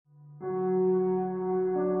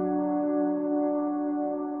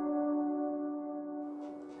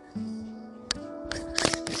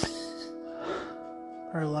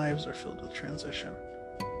lives are filled with transition.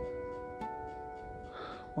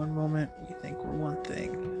 One moment we think we're one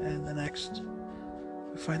thing, and the next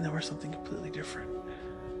we find that we're something completely different.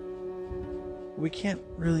 We can't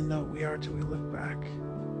really know what we are till we look back.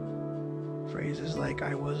 Phrases like,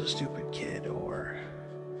 I was a stupid kid, or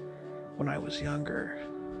when I was younger,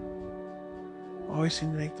 always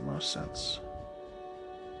seem to make the most sense.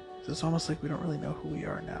 It's almost like we don't really know who we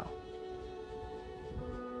are now.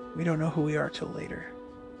 We don't know who we are till later.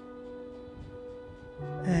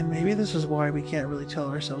 And maybe this is why we can't really tell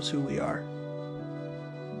ourselves who we are.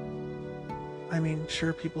 I mean,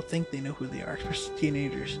 sure, people think they know who they are, especially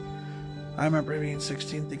teenagers. I remember being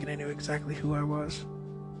 16 thinking I knew exactly who I was.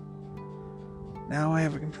 Now I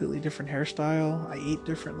have a completely different hairstyle, I eat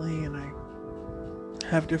differently, and I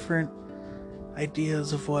have different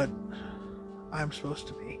ideas of what I'm supposed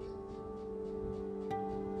to be.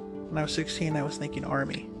 When I was 16, I was thinking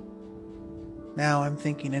army. Now I'm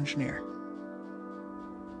thinking engineer.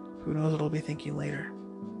 Who knows what I'll be thinking later.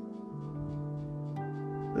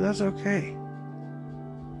 But that's okay.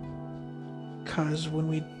 Because when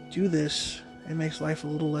we do this, it makes life a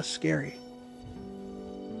little less scary.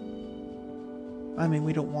 I mean,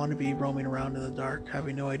 we don't want to be roaming around in the dark,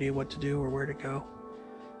 having no idea what to do or where to go.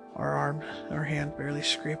 Our hand barely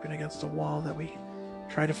scraping against a wall that we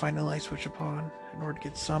try to find a light switch upon. In order to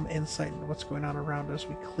get some insight into what's going on around us,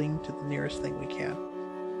 we cling to the nearest thing we can.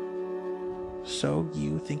 So,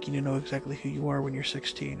 you thinking you know exactly who you are when you're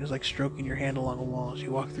 16 is like stroking your hand along a wall as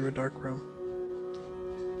you walk through a dark room.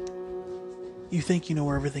 You think you know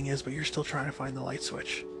where everything is, but you're still trying to find the light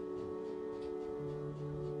switch.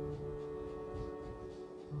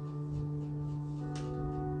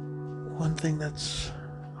 One thing that's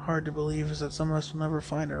hard to believe is that some of us will never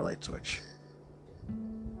find our light switch.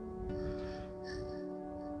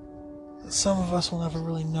 Some of us will never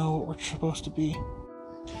really know what we're supposed to be.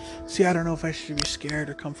 See, I don't know if I should be scared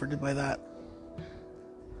or comforted by that.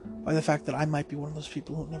 By the fact that I might be one of those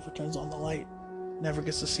people who never turns on the light, never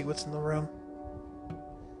gets to see what's in the room.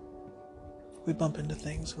 We bump into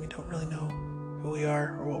things and we don't really know who we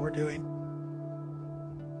are or what we're doing.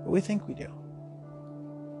 But we think we do.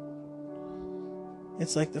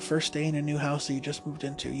 It's like the first day in a new house that you just moved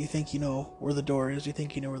into. You think you know where the door is, you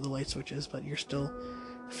think you know where the light switch is, but you're still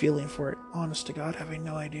feeling for it. Honest to God, having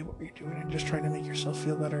no idea what you're doing and just trying to make yourself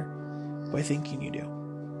feel better by thinking you do.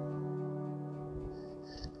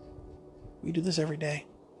 We do this every day.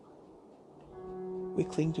 We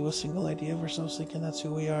cling to a single idea of ourselves thinking that's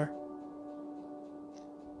who we are.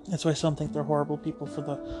 That's why some think they're horrible people for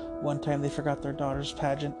the one time they forgot their daughter's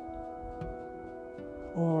pageant.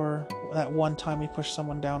 Or that one time we pushed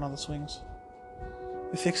someone down on the swings.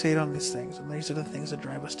 We fixate on these things, and these are the things that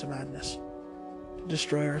drive us to madness. To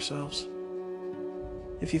destroy ourselves.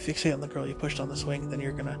 If you fixate on the girl you pushed on the swing, then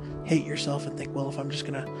you're gonna hate yourself and think, well, if I'm just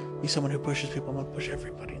gonna be someone who pushes people, I'm gonna push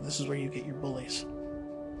everybody. And this is where you get your bullies.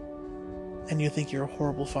 And you think you're a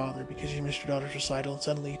horrible father because you missed your daughter's recital, and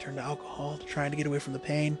suddenly you turn to alcohol to trying to get away from the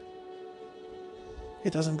pain.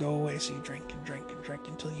 It doesn't go away, so you drink and drink and drink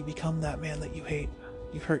until you become that man that you hate.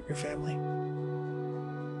 You hurt your family.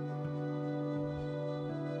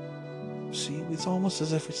 See, it's almost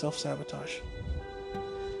as if we self-sabotage.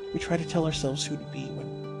 We try to tell ourselves who to be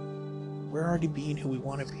when we're already being who we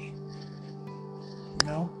want to be. You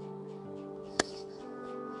know?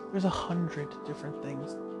 There's 100 different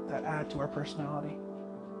things that add to our personality.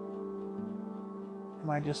 Am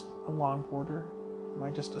I just a longboarder? Am I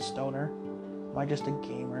just a stoner? Am I just a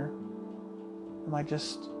gamer? Am I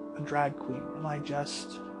just a drag queen? Am I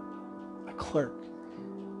just a clerk?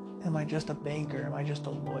 Am I just a banker? Am I just a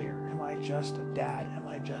lawyer? Am I just a dad? Am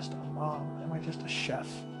I just a mom? Am I just a chef?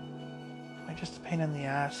 Am I just a pain in the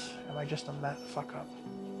ass? Am I just a fuck up?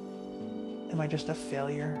 Am I just a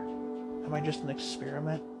failure? Am I just an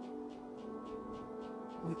experiment?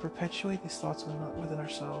 We perpetuate these thoughts within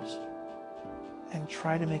ourselves and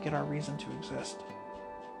try to make it our reason to exist,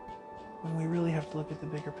 when we really have to look at the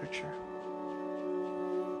bigger picture.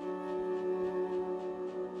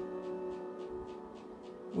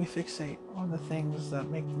 We fixate on the things that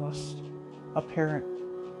make the most apparent,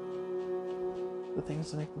 the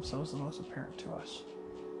things that make themselves the most apparent to us.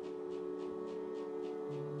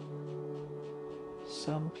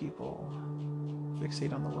 Some people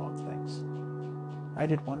fixate on the wrong things. I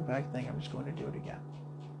did one bad thing, I'm just going to do it again.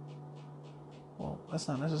 Well, that's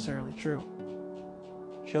not necessarily true.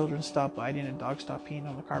 Children stop biting and dogs stop peeing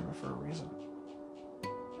on the carpet for a reason.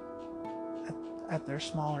 At their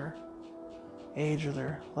smaller age or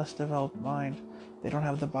their less developed mind, they don't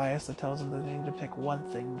have the bias that tells them that they need to pick one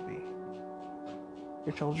thing to be.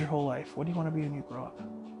 You're told your whole life, what do you want to be when you grow up?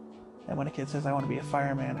 And when a kid says, I want to be a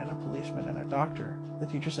fireman and a policeman and a doctor, the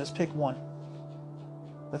teacher says, pick one.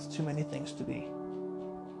 That's too many things to be.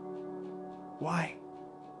 Why?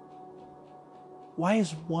 Why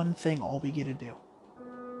is one thing all we get to do?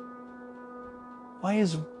 Why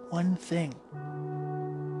is one thing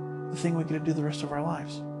the thing we get to do the rest of our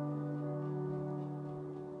lives?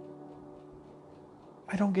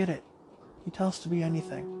 I don't get it. You tell us to be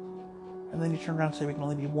anything, and then you turn around and say we can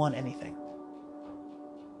only be one anything.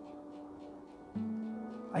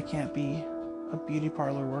 I can't be a beauty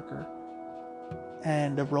parlor worker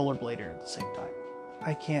and a rollerblader at the same time.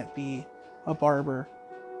 I can't be a barber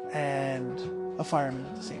and a fireman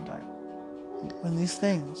at the same time. When these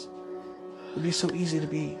things would be so easy to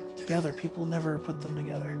be together, people never put them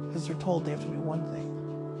together because they're told they have to be one thing.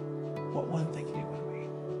 What one thing do you want to be?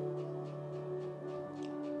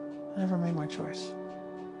 I never made my choice.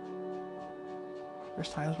 There's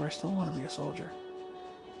times where I still want to be a soldier.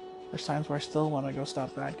 There's times where I still want to go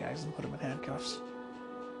stop bad guys and put them in handcuffs.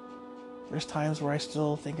 There's times where I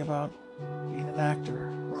still think about being an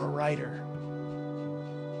actor or a writer.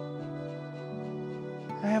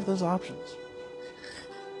 I have those options.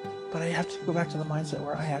 But I have to go back to the mindset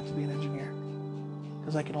where I have to be an engineer.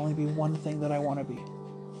 Because I can only be one thing that I want to be.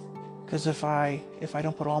 Because if I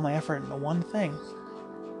don't put all my effort into one thing,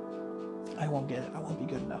 I won't get it. I won't be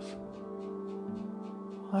good enough.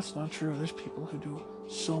 Well, that's not true. There's people who do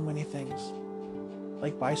so many things.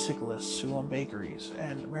 Like bicyclists who own bakeries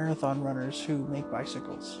and marathon runners who make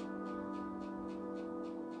bicycles.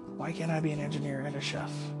 Why can't I be an engineer and a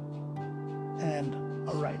chef and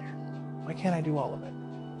a writer? Why can't I do all of it?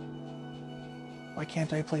 Why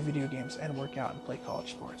can't I play video games and work out and play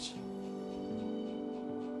college sports?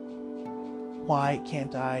 Why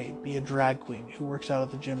can't I be a drag queen who works out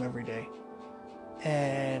at the gym every day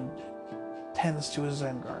and tends to a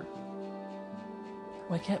Zen garden?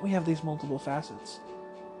 Why can't we have these multiple facets?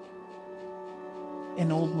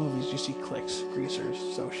 In old movies, you see cliques, greasers,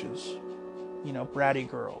 socias, bratty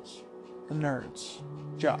girls, the nerds,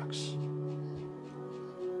 jocks.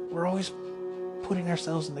 We're always putting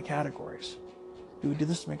ourselves into categories. Do we do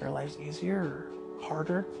this to make our lives easier or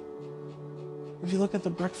harder? If you look at the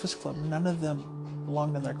Breakfast Club, none of them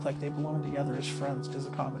belonged in their clique. They belonged together as friends because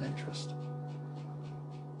of common interest.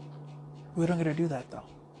 We don't get to do that, though.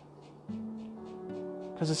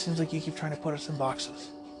 Because it seems like you keep trying to put us in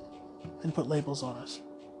boxes and put labels on us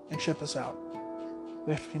and ship us out.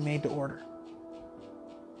 We have to be made to order.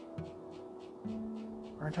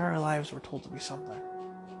 Our entire lives we're told to be something.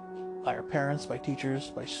 By our parents, by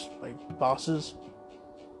teachers, by bosses.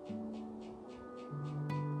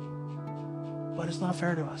 But it's not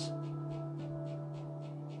fair to us.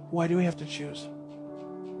 Why do we have to choose?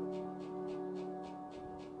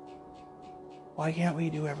 Why can't we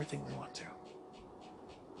do everything we want to?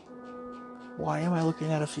 Why am I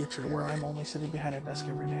looking at a future where I'm only sitting behind a desk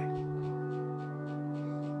every day?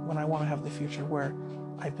 When I want to have the future where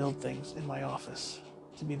I build things in my office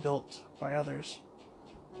to be built by others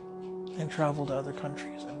and travel to other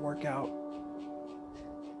countries and work out,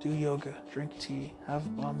 do yoga, drink tea, have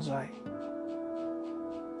bonsai.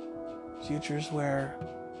 Futures where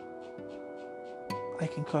I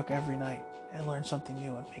can cook every night and learn something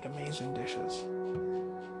new and make amazing dishes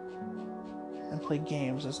and play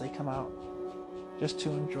games as they come out just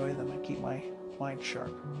to enjoy them and keep my mind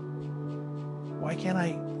sharp. Why can't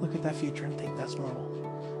I look at that future and think that's normal?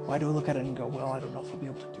 Why do I look at it and go, well, I don't know if I'll be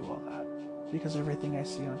able to do all that? Because everything I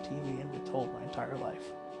see on TV and been told my entire life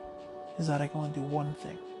is that I can only do one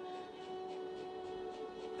thing.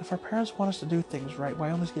 If our parents want us to do things right, why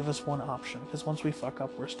only give us one option? Because once we fuck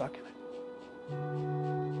up, we're stuck in it.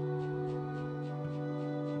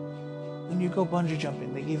 When you go bungee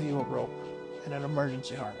jumping, they give you a rope and an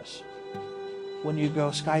emergency harness. When you go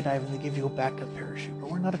skydiving, they give you a backup parachute. But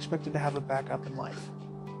we're not expected to have a backup in life.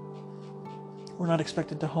 We're not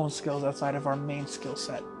expected to hone skills outside of our main skill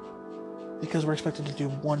set. Because we're expected to do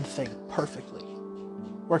one thing perfectly.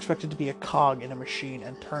 We're expected to be a cog in a machine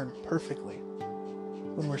and turn perfectly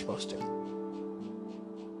when we're supposed to.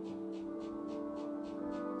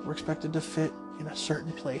 We're expected to fit in a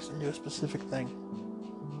certain place and do a specific thing.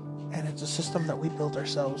 And it's a system that we built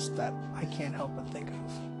ourselves that I can't help but think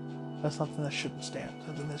of. That's something that shouldn't stand,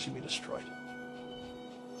 something that should be destroyed.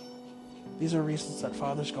 These are reasons that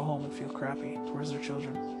fathers go home and feel crappy towards their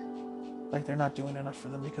children. Like they're not doing enough for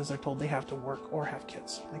them because they're told they have to work or have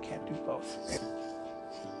kids. They can't do both.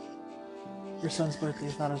 Your son's birthday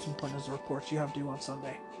is not as important as the reports you have due on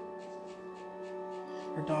Sunday.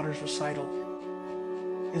 Your daughter's recital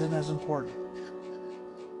isn't as important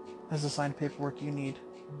as the signed paperwork you need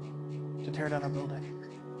to tear down a building.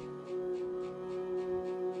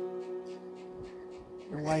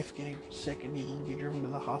 your wife getting sick and needing to be driven to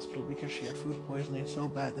the hospital because she had food poisoning so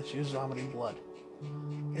bad that she was vomiting blood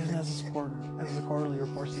isn't as important as the quarterly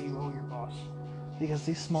reports that you owe your boss. Because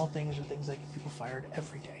these small things are things that get people fired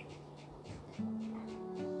every day.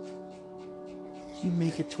 You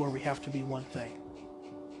make it to where we have to be one thing,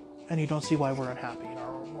 and you don't see why we're unhappy in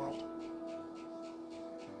our own world.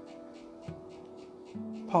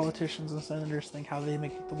 Politicians and senators think how they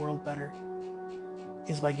make the world better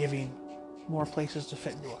is by giving more places to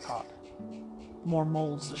fit into a cot, more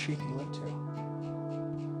molds to shape you into.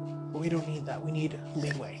 But we don't need that. We need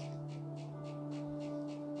leeway.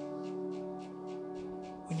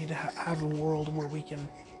 We need to have a world where we can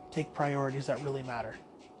take priorities that really matter.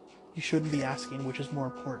 You shouldn't be asking which is more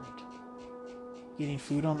important, getting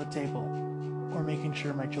food on the table or making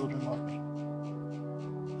sure my children love me.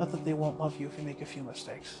 Not that they won't love you if you make a few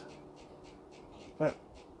mistakes, but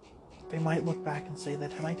they might look back and say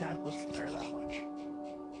that my dad wasn't there that much.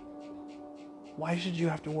 Why should you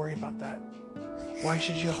have to worry about that? Why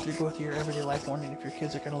should you have to go through your everyday life wondering if your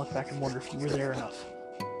kids are going to look back and wonder if you were there enough?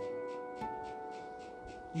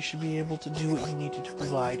 You should be able to do what you need to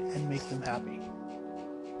provide and make them happy.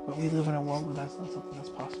 But we live in a world where that's not something that's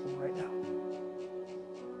possible right now.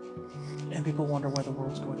 And people wonder why the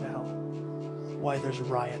world's going to hell. Why there's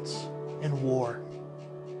riots and war.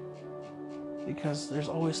 Because there's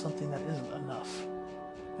always something that isn't enough.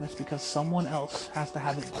 And it's because someone else has to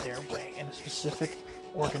have it their way in a specific,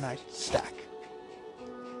 organized stack.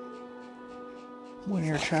 When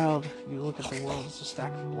you're a child, you look at the world as a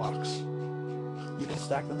stack of blocks. You can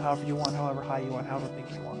stack them however you want, however high you want, however big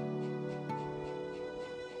you want.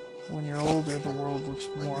 When you're older, the world looks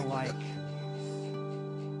more like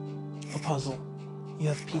a puzzle. You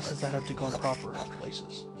have pieces that have to go in proper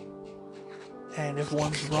places. And if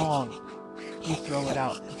one's wrong, you throw it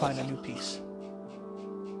out and find a new piece.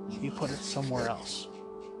 You put it somewhere else.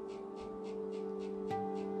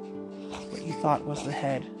 What you thought was the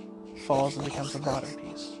head falls and becomes the bottom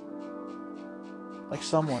piece. Like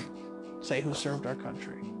someone, say, who served our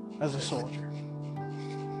country as a soldier,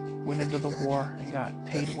 went into the war and got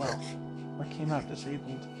paid well, or came out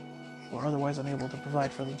disabled, or otherwise unable to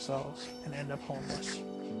provide for themselves, and end up homeless.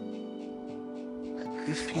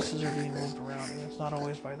 These pieces are being moved around, and it's not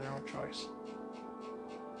always by their own choice.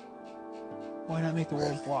 Why not make the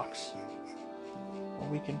world blocks? Or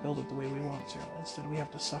we can build it the way we want to. Instead, we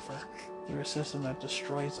have to suffer through a system that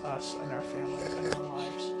destroys us and our families and our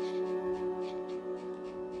lives.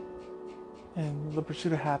 In The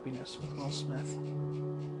Pursuit of Happiness with Will Smith,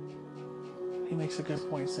 he makes a good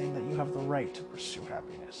point saying that you have the right to pursue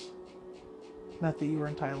happiness. Not that you are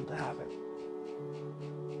entitled to have it.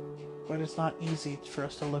 But it's not easy for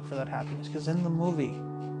us to look for that happiness, because in the movie,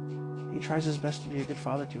 he tries his best to be a good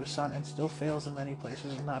father to his son and still fails in many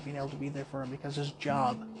places and not being able to be there for him because his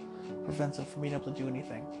job prevents him from being able to do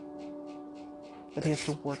anything. That he has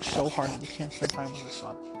to work so hard that he can't spend time with his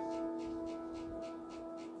son.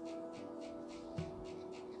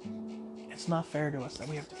 It's not fair to us that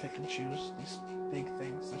we have to pick and choose these big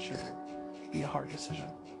things that should be a hard decision.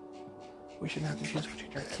 We shouldn't have to choose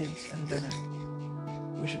between our kids and dinner.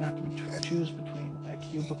 We shouldn't have to choose between a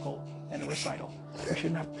cubicle and a recital. We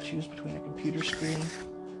shouldn't have to choose between a computer screen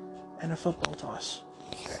and a football toss.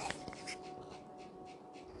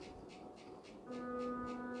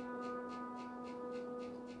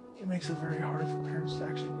 It makes it very hard for parents to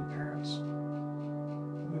actually be parents.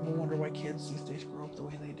 People wonder why kids these days grow up the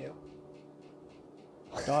way they do.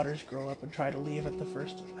 Daughters grow up and try to leave at the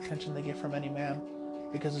first attention they get from any man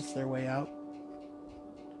because it's their way out.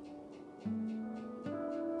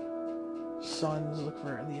 Sons look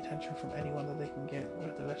for the attention from anyone that they can get,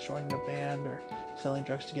 whether that's joining a band or selling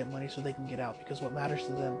drugs to get money so they can get out, because what matters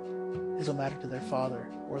to them is what mattered to their father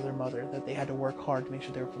or their mother, that they had to work hard to make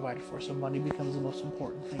sure they were provided for. So money becomes the most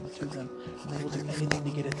important thing to them, and they will do anything to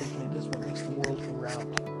get it, thinking it is what makes the world go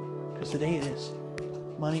round. Because today it is.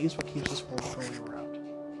 Money is what keeps this world going around.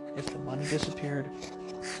 If the money disappeared,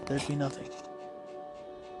 there'd be nothing.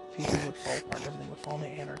 People would fall apart, everything would fall into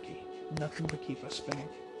anarchy. Nothing would keep us spinning.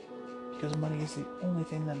 Because money is the only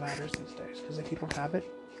thing that matters these days. Because if you don't have it,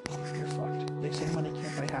 you're fucked. They say money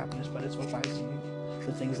can't buy happiness, but it's what buys you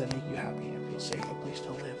the things that make you happy and feel safe, a place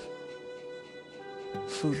to live,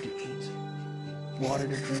 food to eat, water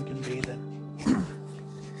to drink and bathe in.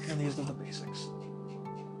 And these are the basics.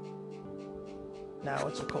 Now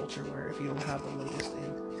it's a culture where if you don't have the latest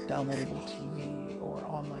in downloadable TV or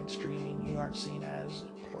online streaming, you aren't seen as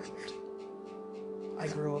important. I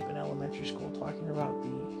grew up in elementary school talking about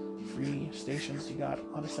the free stations you got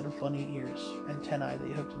on a set of bunny ears, antennae that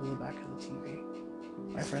you hooked into the back of the TV.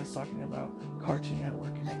 My friend's talking about Cartoon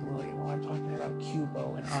Network and Nickelodeon while I'm talking about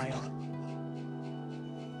Cubo and Ion.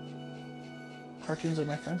 Cartoons that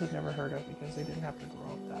my friends had never heard of because they didn't have to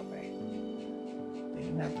grow up that way. They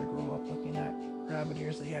didn't have to grow up looking at rabbit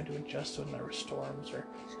ears that you had to adjust when there were storms or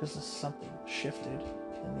because something shifted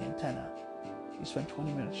in the antenna. You spent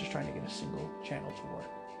 20 minutes just trying to get a single channel to work.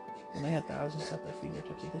 And they had thousands at their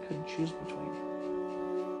fingertips that they couldn't choose between.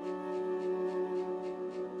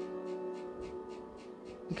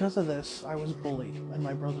 Because of this, I was bullied, and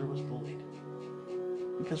my brother was bullied.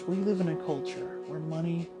 Because we live in a culture where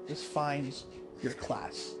money defines your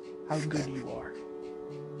class, how good you are.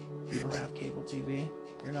 You don't have cable TV,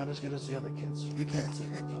 you're not as good as the other kids. You can't sit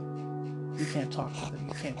with them. You can't talk with them.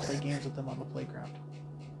 You can't play games with them on the playground.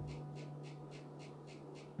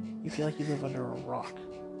 You feel like you live under a rock.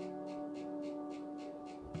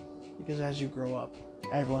 Because as you grow up,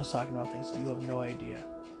 everyone's talking about things that you have no idea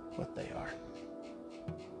what they are.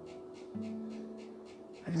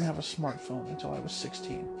 I didn't have a smartphone until I was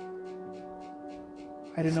 16.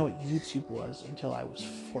 I didn't know what YouTube was until I was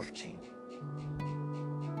 14.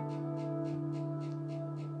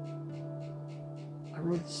 I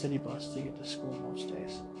rode the city bus to get to school most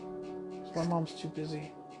days. Because my mom's too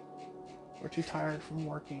busy or too tired from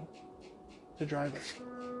working to drive us.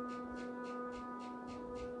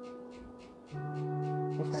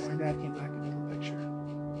 Before my dad came back into the picture.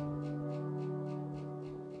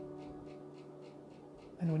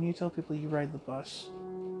 And when you tell people you ride the bus,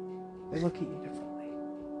 they look at you differently.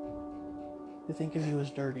 They think of you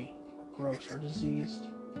as dirty, gross, or diseased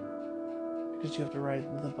because you have to ride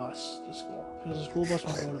the bus to school. Because the school bus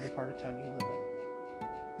won't go to the part of town you live in.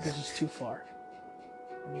 Because it's too far.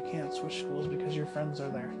 And you can't switch schools because your friends are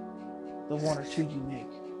there. The one or two you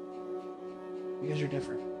make. Because you're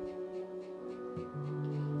different.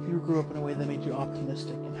 You grew up in a way that made you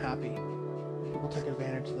optimistic and happy. People took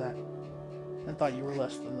advantage of that and thought you were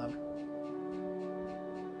less than them.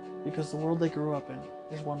 Because the world they grew up in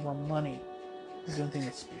is one where money is the only thing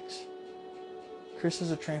that speaks. Chris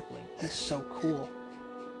is a trampoline. He's so cool.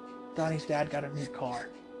 Donnie's dad got a new car.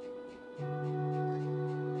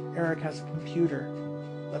 Eric has a computer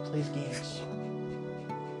that plays games.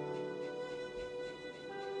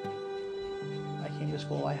 I came to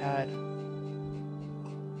school, I had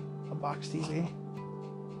a box TV.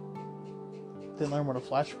 Didn't learn what a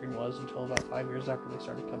flat screen was until about 5 years after they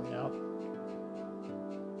started coming out.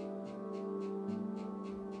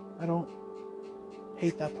 I don't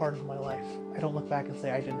hate that part of my life. I don't look back and say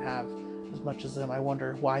I didn't have as much as them. I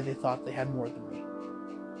wonder why they thought they had more than me.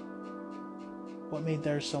 What made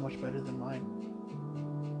theirs so much better than mine?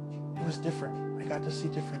 It was different. I got to see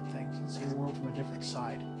different things and see the world from a different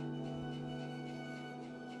side.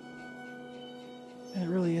 And it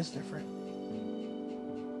really is different.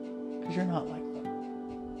 Because you're not like them.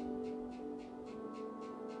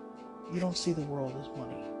 You don't see the world as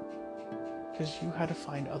money. Because you had to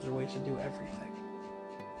find other ways to do everything.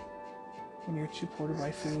 When you're too poor to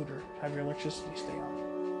buy food or have your electricity stay on,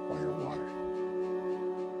 or your water,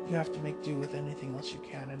 you have to make do with anything else you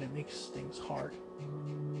can, and it makes things hard.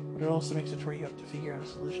 But it also makes it to where you have to figure out a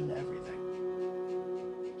solution to everything.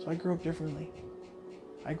 So I grew up differently.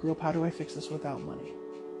 I grew up, how do I fix this without money?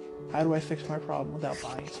 How do I fix my problem without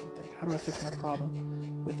buying something? How do I fix my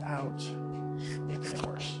problem without making it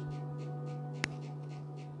worse?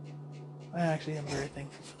 I actually am very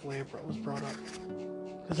thankful for the way it was brought up,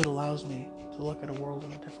 because it allows me to look at a world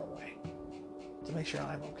in a different way, to make sure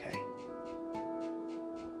I'm okay.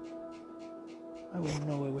 I would in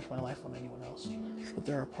no way wish my life on anyone else, but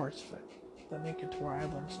there are parts of it that make it to where I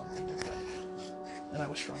learned something different, and I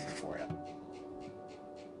was stronger for it.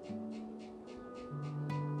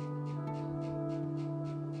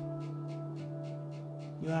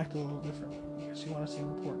 You act a little differently because you want to seem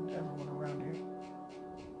important to everyone around you.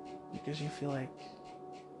 Because you feel like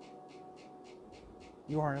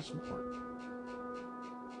you aren't as important.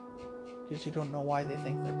 Because you don't know why they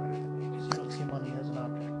think they're better than you. Because you don't see money as an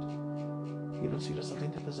object. You don't see it as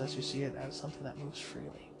something to possess. You see it as something that moves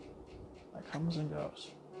freely. That comes and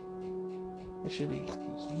goes. It should be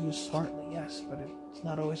used smartly, yes, but it's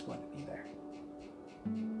not always going to be there.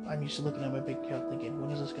 I'm used to looking at my big account thinking,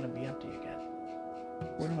 when is this going to be empty again?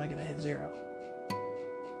 When am I going to hit zero?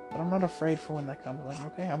 But I'm not afraid for when that comes. I'm like,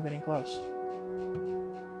 okay, I'm getting close.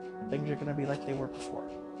 Things are going to be like they were before.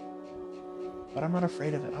 But I'm not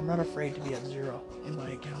afraid of it. I'm not afraid to be at zero in my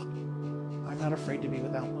account. I'm not afraid to be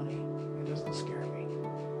without money. It doesn't scare me.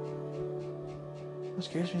 What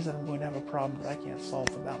scares me is that I'm going to have a problem that I can't solve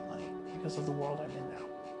without money because of the world I'm in now.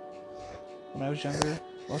 When I was younger,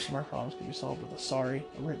 most of my problems could be solved with a sorry,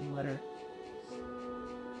 a written letter,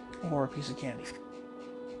 or a piece of candy.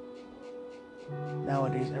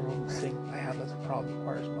 Nowadays, everyone thinks I have as a problem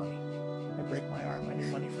requires money. I break my arm, I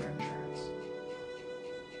need money for insurance.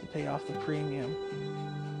 To pay off the premium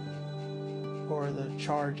or the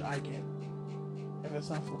charge I get if it's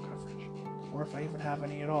not full coverage, or if I even have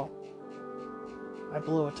any at all. I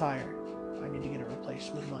blow a tire, I need to get it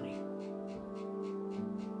replaced with money.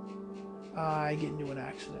 I get into an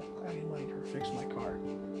accident, I need money to fix my car.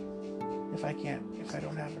 If I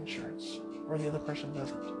don't have insurance, or the other person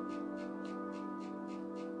doesn't.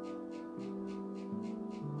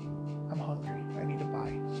 I'm hungry, I need to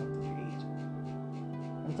buy something to eat.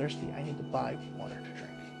 I'm thirsty, I need to buy water to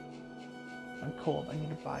drink. I'm cold, I need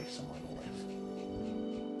to buy somewhere to live.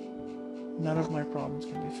 None of my problems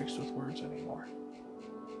can be fixed with words anymore.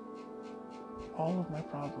 All of my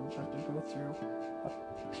problems have to go through a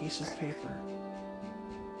piece of paper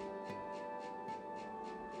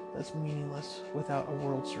that's meaningless without a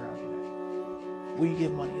world surrounding it. We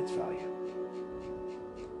give money its value,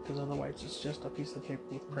 because otherwise it's just a piece of paper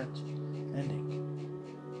with print and ink.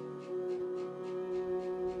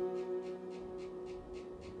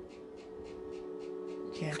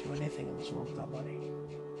 You can't do anything in this world without money.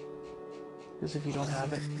 Because if you don't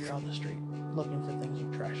have it, you're on the street looking for things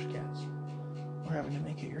with trash cans, or having to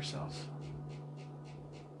make it yourself.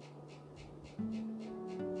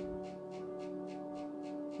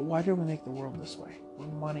 But why do we make the world this way, where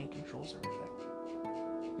money controls everything?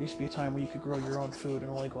 There used to be a time where you could grow your own food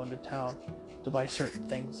and only go into town to buy certain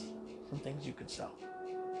things from things you could sell.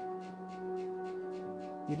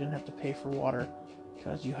 You didn't have to pay for water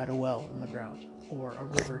because you had a well in the ground or a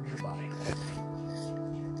river nearby.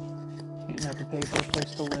 You didn't have to pay for a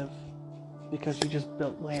place to live because you just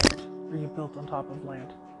built land, or you built on top of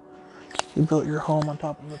land. You built your home on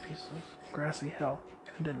top of a piece of grassy hill,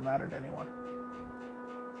 and it didn't matter to anyone.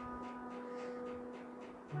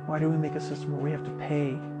 Why do we make a system where we have to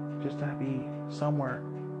pay just to be somewhere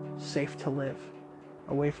safe to live,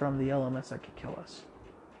 away from the elements that could kill us?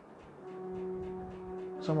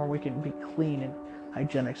 Somewhere we can be clean and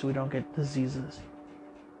hygienic so we don't get diseases.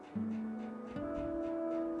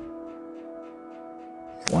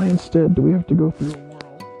 Why instead do we have to go through a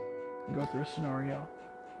world, go through a scenario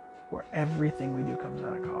where everything we do comes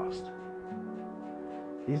at a cost?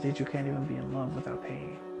 These days you can't even be in love without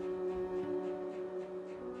paying.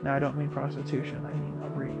 Now I don't mean prostitution, I mean a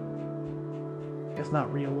ring. It's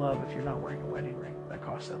not real love if you're not wearing a wedding ring. That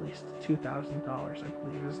costs at least $2,000, I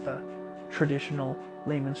believe is the traditional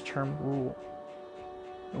layman's term rule.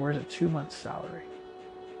 And where's a 2 months salary?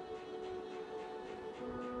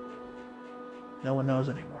 No one knows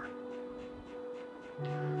anymore.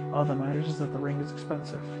 All that matters is that the ring is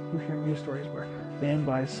expensive. You hear news stories where man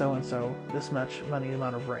buys so-and-so this much money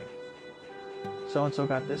amount of ring. So-and-so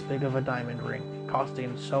got this big of a diamond ring,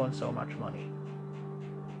 costing so-and-so much money.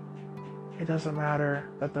 It doesn't matter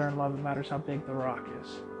that they're in love, it matters how big the rock is.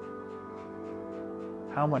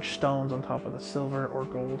 How much stones on top of the silver or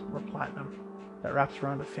gold or platinum that wraps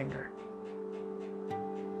around a finger.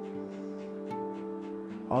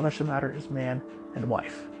 All that should matter is man and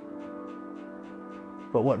wife.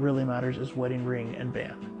 But what really matters is wedding ring and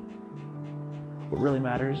band. What really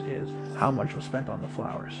matters is how much was spent on the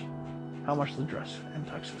flowers. How much the dress and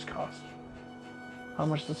tuxes cost. How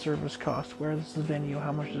much the service cost. Where is the venue?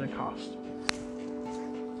 How much did it cost?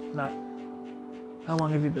 Not how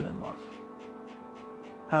long have you been in love?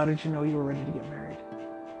 How did you know you were ready to get married?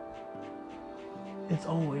 It's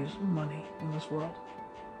always money in this world.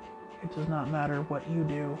 It does not matter what you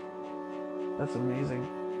do. That's amazing.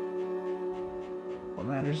 What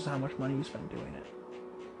matters is how much money you spend doing it.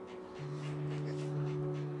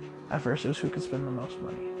 At first it was who could spend the most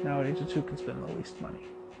money. Nowadays it's who can spend the least money.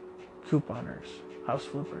 Couponers, house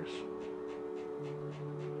flippers.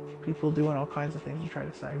 People doing all kinds of things to try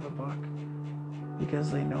to save a buck because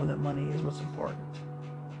they know that money is what's important.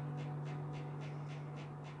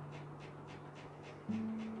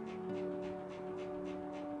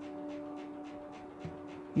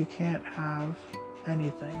 You can't have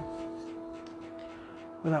anything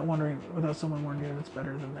without someone wondering if it's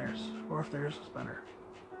better than theirs, or if theirs is better.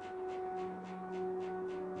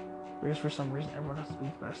 Because for some reason, everyone has to be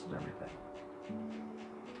the best at everything.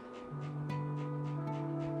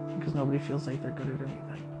 Because nobody feels like they're good at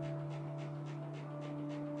anything.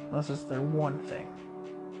 Unless it's their one thing.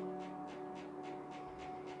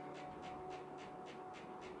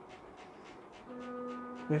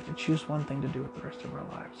 We have to choose one thing to do with the rest of our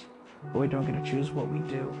lives. But we don't get to choose what we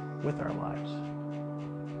do with our lives.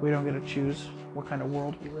 We don't get to choose what kind of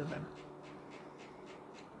world we live in.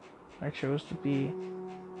 I chose to be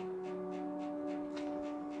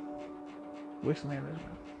waste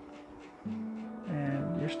management.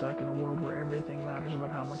 And you're stuck in a world where everything matters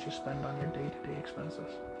about how much you spend on your day-to-day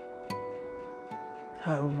expenses.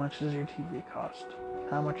 How much does your TV cost?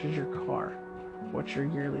 How much is your car? What's your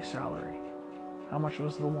yearly salary? How much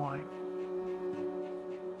was the wine?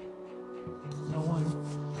 No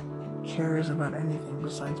one cares about anything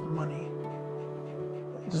besides money.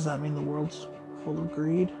 Does that mean the world's full of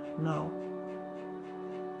greed? No.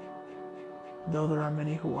 Though there are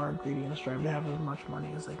many who are greedy and strive to have as much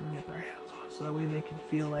money as they can get their hands on, so that way they can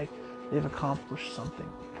feel like they've accomplished something.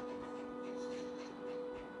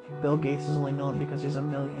 Bill Gates is only known because he's a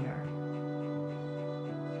millionaire.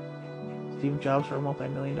 Steve Jobs for a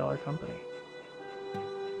multi-million-dollar company.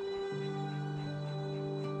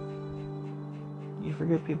 You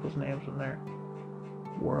forget people's names when their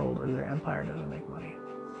world or their empire doesn't make money.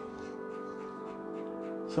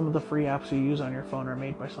 Some of the free apps you use on your phone are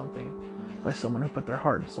made by someone who put their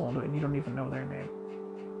heart and soul into it, and you don't even know their name.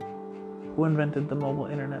 Who invented the mobile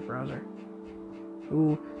internet browser?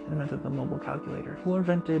 Who invented the mobile calculator? Who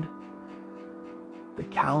invented the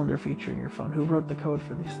calendar feature in your phone? Who wrote the code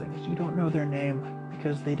for these things? You don't know their name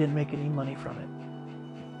because they didn't make any money from it.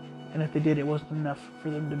 And if they did, it wasn't enough for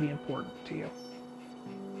them to be important to you.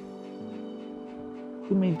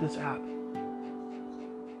 Who made this app?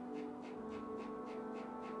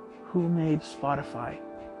 Who made Spotify?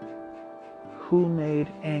 Who made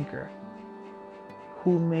Anchor?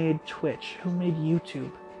 Who made Twitch? Who made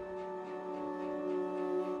YouTube?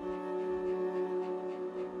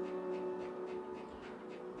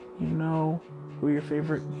 You know who your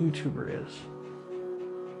favorite YouTuber is.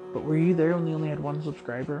 But were you there when they only had 1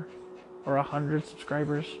 subscriber? Or 100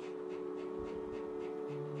 subscribers?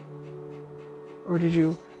 Or did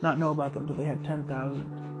you not know about them until they had 10,000?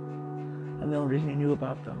 And the only reason you knew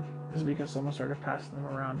about them is because someone started passing them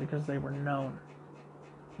around because they were known.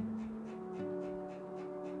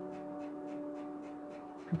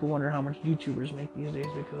 People wonder how much YouTubers make these days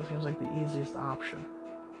because it seems like the easiest option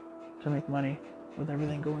to make money with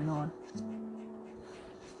everything going on.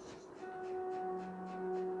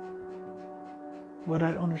 What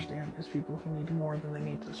I don't understand is people who need more than they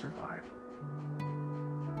need to survive.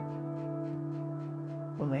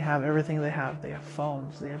 When they have everything they have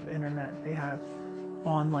phones, they have internet, they have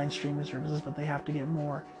online streaming services, but they have to get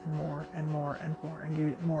more and more and more and more and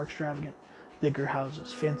get more extravagant, bigger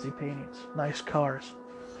houses, fancy paintings, nice cars.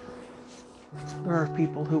 There are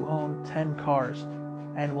people who own 10 cars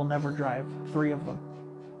and will never drive 3 of them.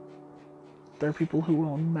 There are people who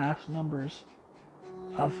own mass numbers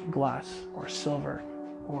of glass or silver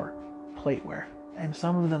or plateware, and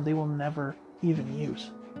some of them they will never even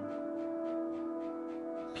use.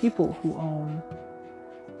 People who own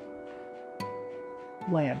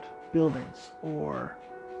land, buildings, or,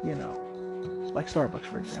 like Starbucks,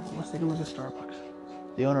 for example. Let's take a look at Starbucks.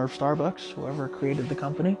 The owner of Starbucks, whoever created the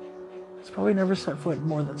company, has probably never set foot in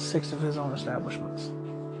more than 6 of his own establishments.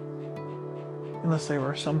 Unless they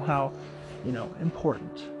were somehow,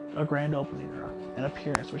 important. A grand opening or an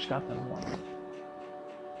appearance which got them more money.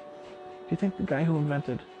 Do you think the guy who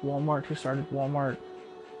invented Walmart, who started Walmart,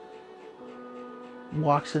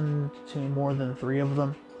 walks into more than 3 of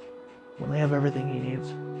them when they have everything he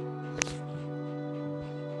needs?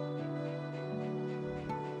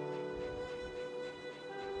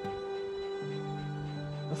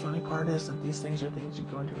 The funny part is that these things are things you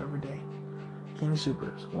go into every day. King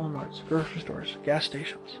Soopers, Walmarts, grocery stores, gas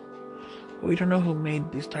stations. But we don't know who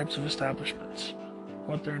made these types of establishments,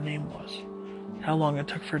 what their name was, how long it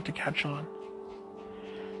took for it to catch on.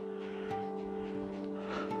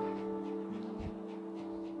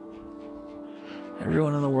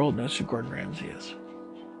 Everyone in the world knows who Gordon Ramsay is.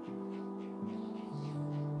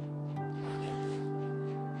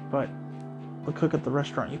 But the cook at the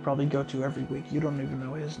restaurant you probably go to every week, you don't even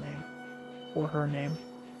know his name or her name.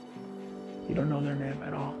 You don't know their name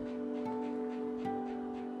at all.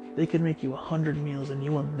 They could make you 100 meals and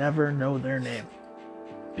you will never know their name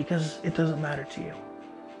because it doesn't matter to you.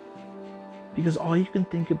 Because all you can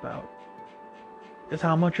think about is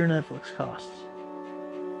how much your Netflix costs.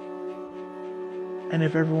 And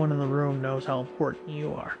if everyone in the room knows how important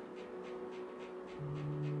you are.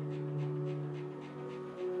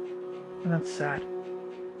 And that's sad.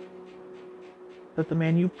 That the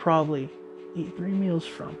man you probably eat 3 meals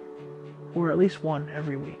from, or at least 1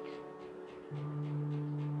 every week,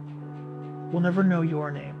 will never know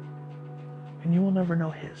your name. And you will never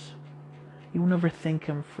know his. You will never thank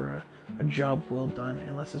him for a job well done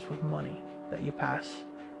unless it's with money that you pass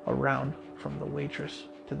around from the waitress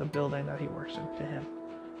to the building that he works in to him.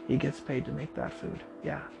 He gets paid to make that food.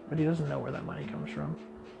 Yeah, but he doesn't know where that money comes from.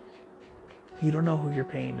 You don't know who you're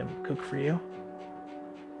paying to cook for you.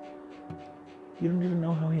 You don't even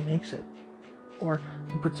know how he makes it. Or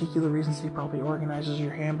the particular reasons he probably organizes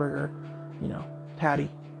your hamburger, patty,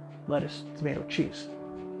 lettuce, tomato, cheese.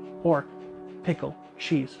 Or pickle,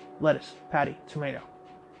 cheese, lettuce, patty, tomato.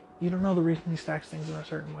 You don't know the reason he stacks things in a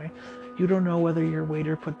certain way. You don't know whether your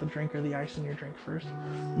waiter put the drink or the ice in your drink first.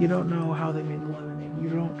 You don't know how they made the lemonade. You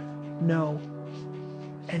don't know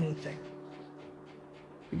anything.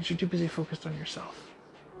 Because you're too busy focused on yourself.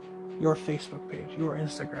 Your Facebook page, your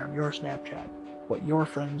Instagram, your Snapchat, what your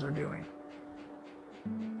friends are doing.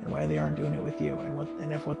 And why they aren't doing it with you.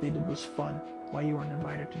 And if what they did was fun, why you weren't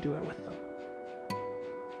invited to do it with them.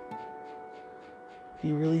 Do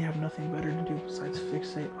you really have nothing better to do besides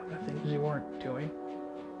fixate on the things you weren't doing,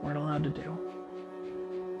 weren't allowed to do?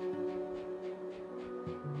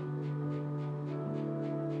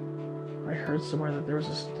 I heard somewhere that there was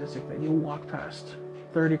a statistic that you walk past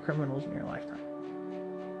 30 criminals in your lifetime.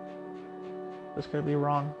 This could be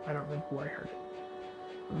wrong. I don't remember where I heard it.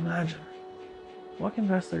 Imagine walking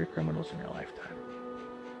past 30 criminals in your lifetime,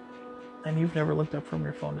 and you've never looked up from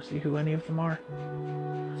your phone to see who any of them are.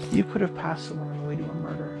 You could have passed someone on the way to a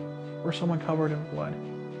murder, or someone covered in blood,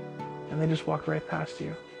 and they just walked right past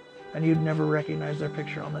you, and you'd never recognize their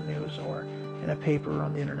picture on the news or in a paper or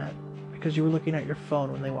on the internet, because you were looking at your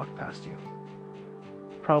phone when they walked past you,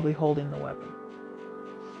 probably holding the weapon,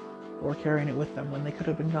 or carrying it with them when they could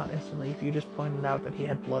have been got instantly if you just pointed out that he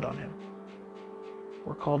had blood on him,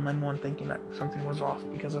 or called 911 thinking that something was off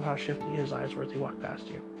because of how shifty his eyes were as he walked past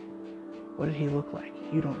you. What did he look like?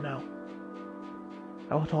 You don't know.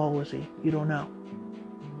 How tall was he? You don't know.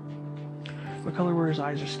 What color were his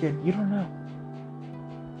eyes or skin? You don't know.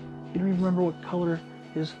 You don't even remember what color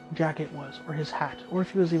his jacket was, or his hat, or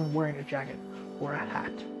if he was even wearing a jacket, or a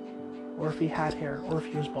hat, or if he had hair, or if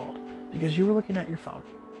he was bald, because you were looking at your phone,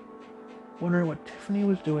 wondering what Tiffany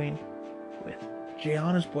was doing with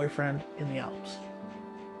Gianna's boyfriend in the Alps,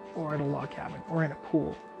 or at a log cabin, or in a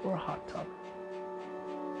pool, or a hot tub.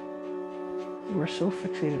 You are so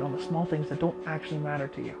fixated on the small things that don't actually matter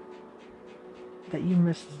to you that you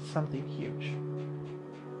missed something huge.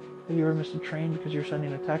 Have you ever missed a train because you were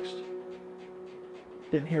sending a text?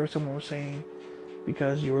 Didn't hear what someone was saying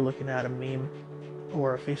because you were looking at a meme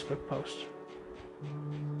or a Facebook post?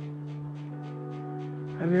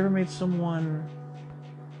 Have you ever made someone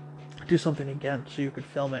do something again so you could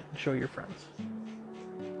film it and show your friends?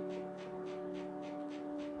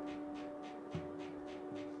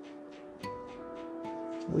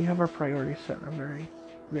 We have our priorities set in a very,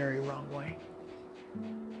 very wrong way.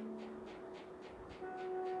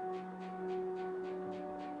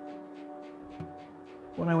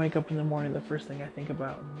 When I wake up in the morning, the first thing I think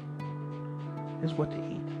about is what to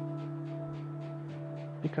eat.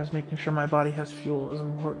 Because making sure my body has fuel is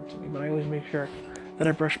important to me, but I always make sure that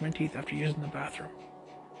I brush my teeth after using the bathroom.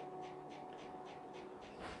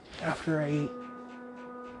 After I eat,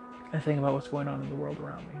 I think about what's going on in the world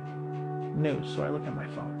around me. News, so I look at my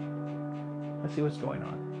phone. I see what's going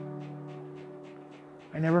on.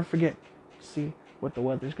 I never forget to see what the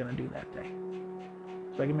weather's going to do that day,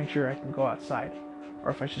 so I can make sure I can go outside,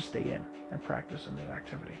 or if I should stay in and practice a new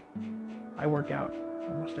activity. I work out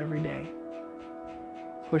almost every day.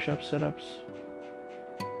 Push-ups, sit-ups,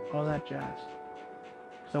 all that jazz,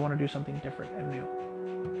 because I want to do something different and new.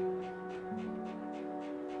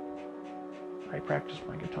 I practice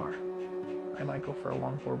my guitar. I might go for a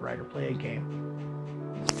longboard ride or play a game,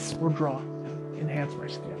 or draw and enhance my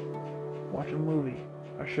skill. Watch a movie,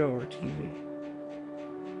 a show, or TV.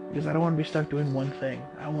 Because I don't want to be stuck doing one thing.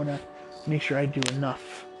 I want to make sure I do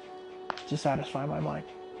enough to satisfy my mind.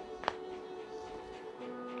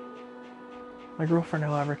 My girlfriend,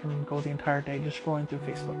 however, can go the entire day just scrolling through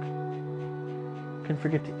Facebook. Can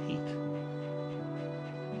forget to eat.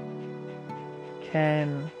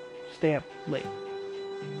 Can stay up late.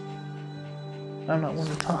 I'm not one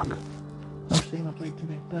to talk. I'm staying up late to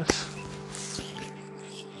make this.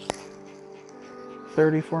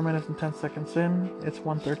 34 minutes and 10 seconds in, it's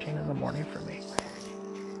 1:13 in the morning for me.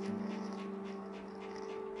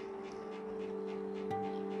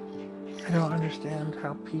 I don't understand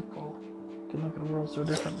how people can look at the world so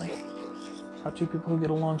differently. How two people who get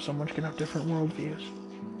along so much can have different worldviews.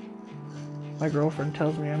 My girlfriend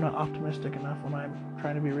tells me I'm not optimistic enough when I'm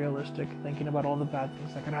trying to be realistic, thinking about all the bad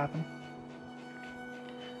things that could happen.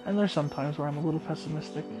 And there's some times where I'm a little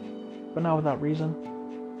pessimistic, but not without reason.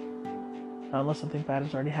 Not unless something bad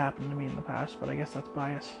has already happened to me in the past, but I guess that's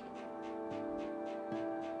bias.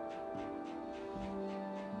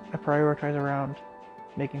 I prioritize around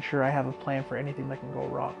making sure I have a plan for anything that can go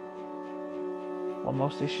wrong. While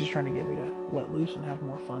most days she's trying to get me to let loose and have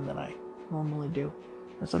more fun than I normally do.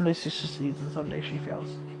 And some days she succeeds and some days she fails.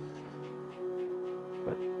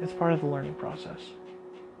 But it's part of the learning process.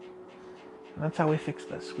 And that's how we fix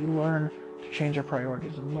this. We learn to change our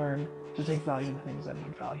priorities and learn to take value in things that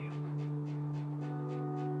need value.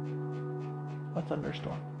 A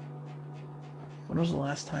thunderstorm. When was the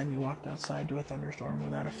last time you walked outside to a thunderstorm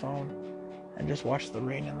without a phone and just watched the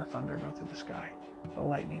rain and the thunder go through the sky? The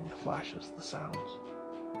lightning, the flashes, the sounds,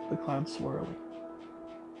 the clouds swirling,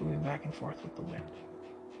 moving back and forth with the wind.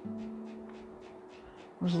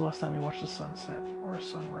 When was the last time you watched a sunset or a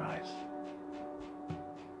sunrise?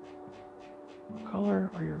 What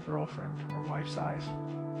color are your girlfriend or wife's eyes?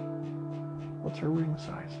 What's her ring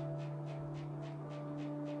size?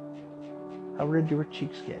 How red do her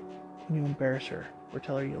cheeks get when you embarrass her or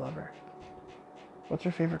tell her you love her? What's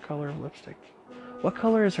her favorite color of lipstick? What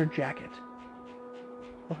color is her jacket?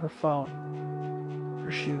 Or her phone?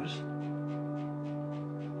 Her shoes?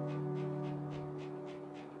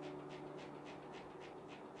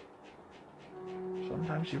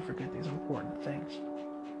 Sometimes you forget these important things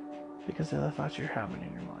because the other thoughts you're having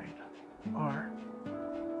in your mind are,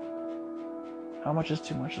 how much is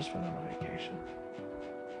too much to spend on a vacation?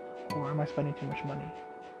 Or am I spending too much money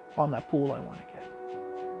on that pool I want to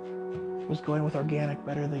get? Was going with organic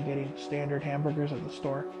better than getting standard hamburgers at the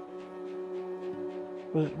store?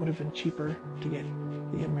 Would it have been cheaper to get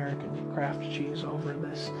the American craft cheese over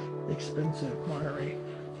this expensive Monterey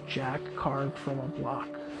Jack carved from a block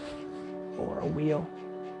or a wheel?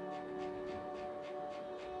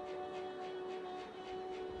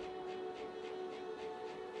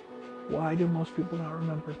 Why do most people not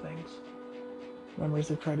remember things? Memories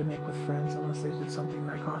they try to make with friends unless they did something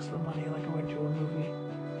that cost them money, like going to a movie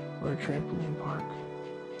or a trampoline park.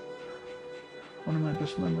 One of my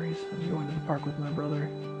best memories is going to the park with my brother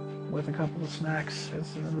with a couple of snacks and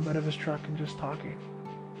sitting in the bed of his truck and just talking.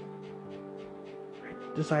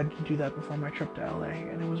 I decided to do that before my trip to LA,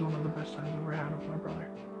 and it was one of the best times I've ever had with my brother.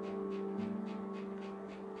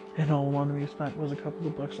 And all alone we spent was a couple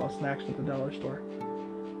of bucks on snacks at the dollar store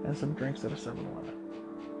and some drinks at a 7-Eleven.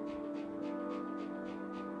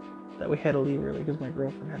 That we had to leave early because my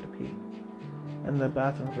girlfriend had to pee, and the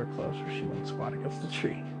bathrooms were closed, so she went squat against the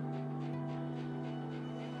tree.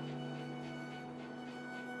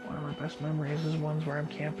 One of my best memories is ones where I'm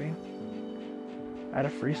camping. I had a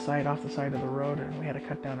free site off the side of the road, and we had to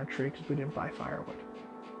cut down a tree because we didn't buy firewood.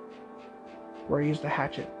 Where I used a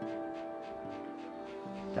hatchet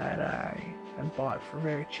that I had bought for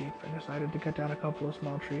very cheap and decided to cut down a couple of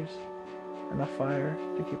small trees, enough fire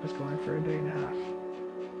to keep us going for a day and a half.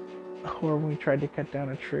 Or when we tried to cut down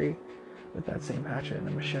a tree with that same hatchet and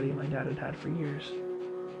a machete my dad had had for years.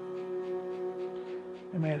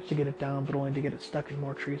 I managed to get it down, but only to get it stuck in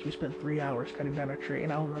more trees. We spent 3 hours cutting down a tree,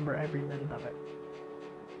 and I'll remember every minute of it.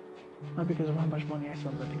 Not because of how much money I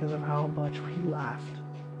spent, but because of how much we laughed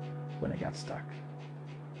when it got stuck.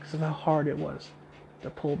 Because of how hard it was to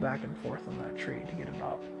pull back and forth on that tree to get it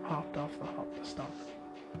hopped off the stump.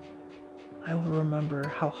 I will remember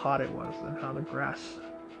how hot it was and how the grass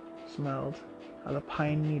smelled, how the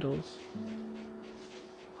pine needles,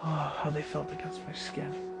 how they felt against my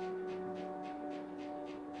skin.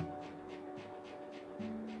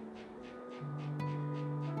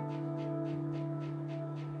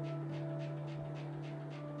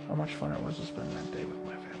 How much fun it was to spend that day with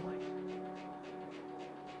my family.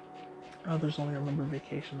 Others only remember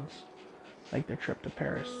vacations, like their trip to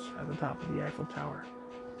Paris at the top of the Eiffel Tower,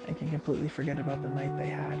 and can completely forget about the night they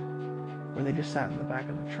had, where they just sat in the back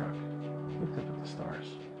of the truck, looked up at the stars,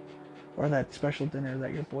 or that special dinner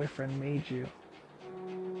that your boyfriend made you,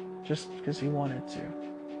 just because he wanted to.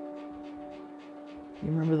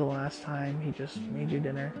 You remember the last time he just made you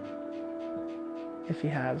dinner? If he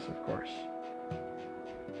has, of course.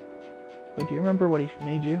 But do you remember what he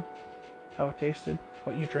made you? How it tasted?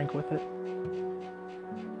 What you drank with it?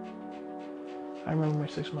 I remember my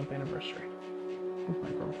 6-month anniversary with my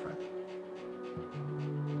girlfriend.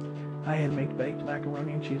 I had made baked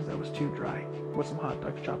macaroni and cheese that was too dry, with some hot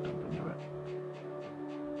dogs chopped up into it.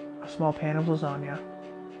 A small pan of lasagna,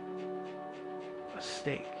 a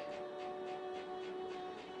steak,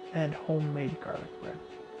 and homemade garlic bread.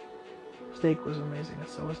 Steak was amazing, and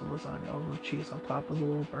so was the lasagna over with cheese on top of the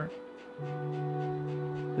little burnt.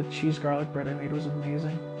 The cheese garlic bread I made was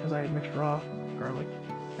amazing, as I had mixed raw garlic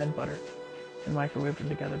and butter and microwaved them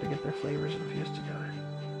together to get their flavors infused together.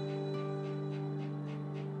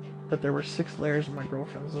 That there were 6 layers of my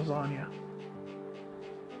girlfriend's lasagna.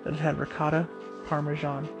 That it had ricotta,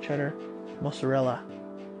 parmesan, cheddar, mozzarella,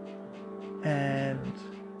 and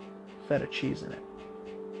feta cheese in it,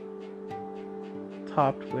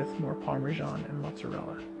 topped with more parmesan and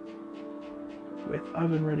mozzarella, with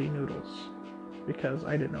oven-ready noodles, because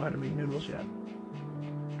I didn't know how to make noodles yet,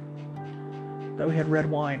 that we had red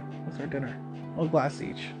wine with our dinner. A glass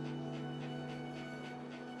each.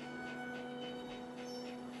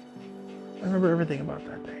 I remember everything about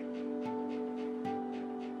that day.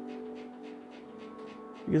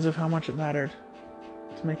 Because of how much it mattered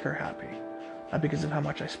to make her happy. Not because of how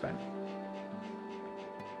much I spent.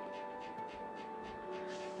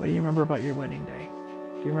 What do you remember about your wedding day?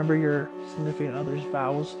 Do you remember your significant other's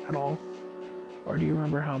vows at all? Or do you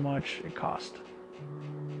remember how much it cost?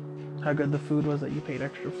 How good the food was that you paid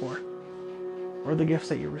extra for? Or the gifts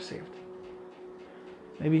that you received?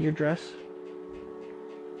 Maybe your dress?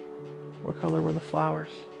 What color were the flowers?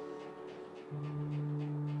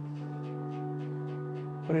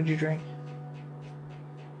 What did you drink?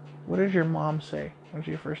 What did your mom say when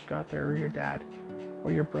she first got there, or your dad,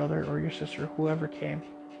 or your brother, or your sister, whoever came?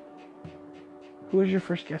 Who was your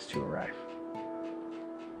first guest to arrive?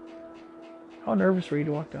 How nervous were you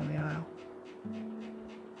to walk down the aisle?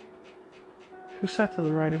 Who sat to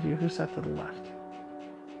the right of you? Who sat to the left?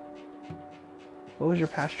 What was your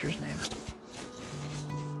pastor's name?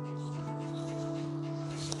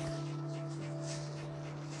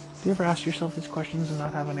 Do you ever ask yourself these questions and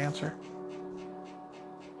not have an answer?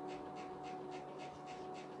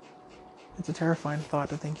 It's a terrifying thought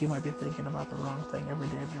to think you might be thinking about the wrong thing every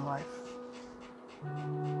day of your life.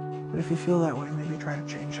 But if you feel that way, maybe try to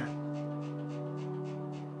change it.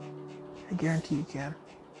 I guarantee you can.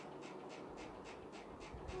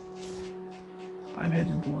 I'm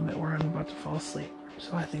hitting the limit where I'm about to fall asleep,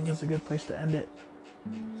 so I think it's a good place to end it.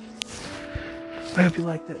 I hope you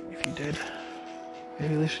liked it. If you did,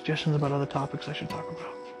 maybe leave suggestions about other topics I should talk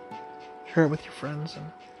about. Share it with your friends, and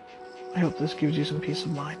I hope this gives you some peace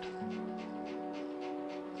of mind.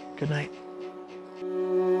 Good night.